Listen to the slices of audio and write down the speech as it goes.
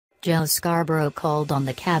Joe Scarborough called on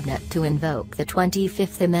the cabinet to invoke the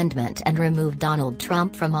 25th Amendment and remove Donald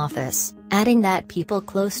Trump from office, adding that people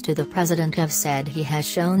close to the president have said he has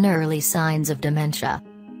shown early signs of dementia.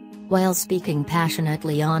 While speaking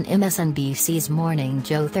passionately on MSNBC's Morning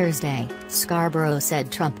Joe Thursday, Scarborough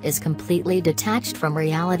said Trump is completely detached from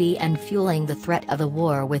reality and fueling the threat of a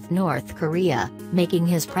war with North Korea, making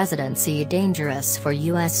his presidency dangerous for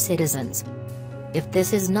U.S. citizens. If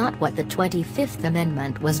this is not what the 25th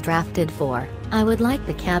Amendment was drafted for, I would like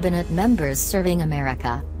the cabinet members serving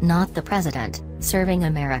America, not the president, serving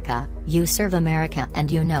America. You serve America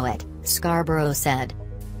and you know it, Scarborough said.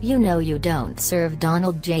 You know you don't serve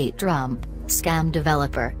Donald J. Trump, scam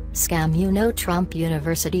developer, Trump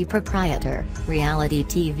University proprietor, reality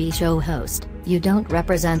TV show host, you don't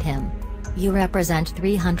represent him. You represent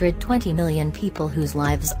 320 million people whose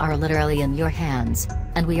lives are literally in your hands,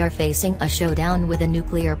 and we are facing a showdown with a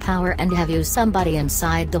nuclear power and have you somebody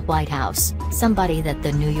inside the White House, somebody that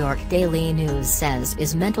the New York Daily News says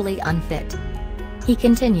is mentally unfit. He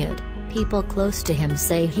continued, people close to him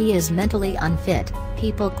say he is mentally unfit,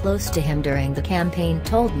 people close to him during the campaign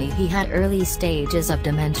told me he had early stages of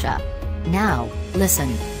dementia. Now,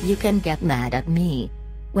 listen, you can get mad at me.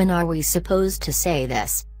 When are we supposed to say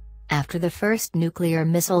this? After the first nuclear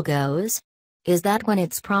missile goes? Is that when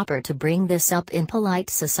it's proper to bring this up in polite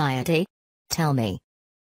society? Tell me.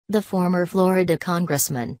 The former Florida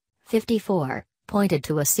congressman, 54, pointed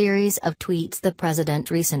to a series of tweets the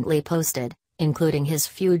president recently posted, including his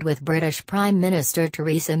feud with British Prime Minister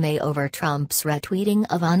Theresa May over Trump's retweeting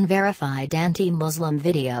of unverified anti-Muslim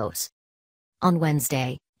videos. On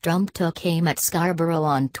Wednesday, Trump took aim at Scarborough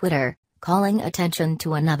on Twitter, calling attention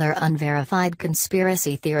to another unverified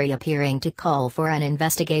conspiracy theory appearing to call for an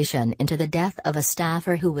investigation into the death of a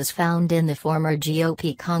staffer who was found in the former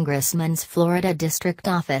GOP congressman's Florida district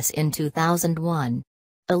office in 2001.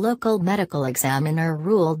 A local medical examiner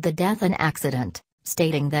ruled the death an accident,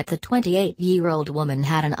 stating that the 28-year-old woman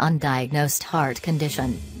had an undiagnosed heart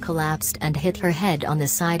condition, collapsed and hit her head on the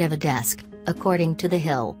side of a desk, according to The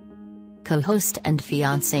Hill. Co-host and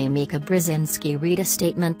fiancée Mika Brzezinski read a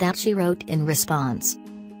statement that she wrote in response.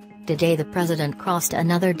 Today the president crossed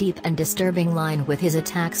another deep and disturbing line with his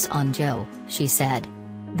attacks on Joe, she said.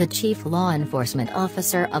 The chief law enforcement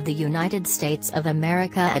officer of the United States of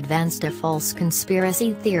America advanced a false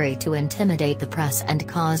conspiracy theory to intimidate the press and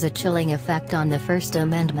cause a chilling effect on the First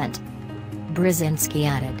Amendment. Brzezinski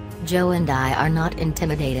added, Joe and I are not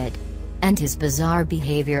intimidated. And his bizarre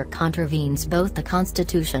behavior contravenes both the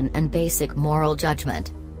Constitution and basic moral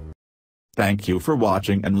judgment. Thank you for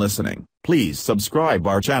watching and listening. Please subscribe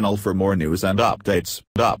our channel for more news and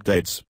updates.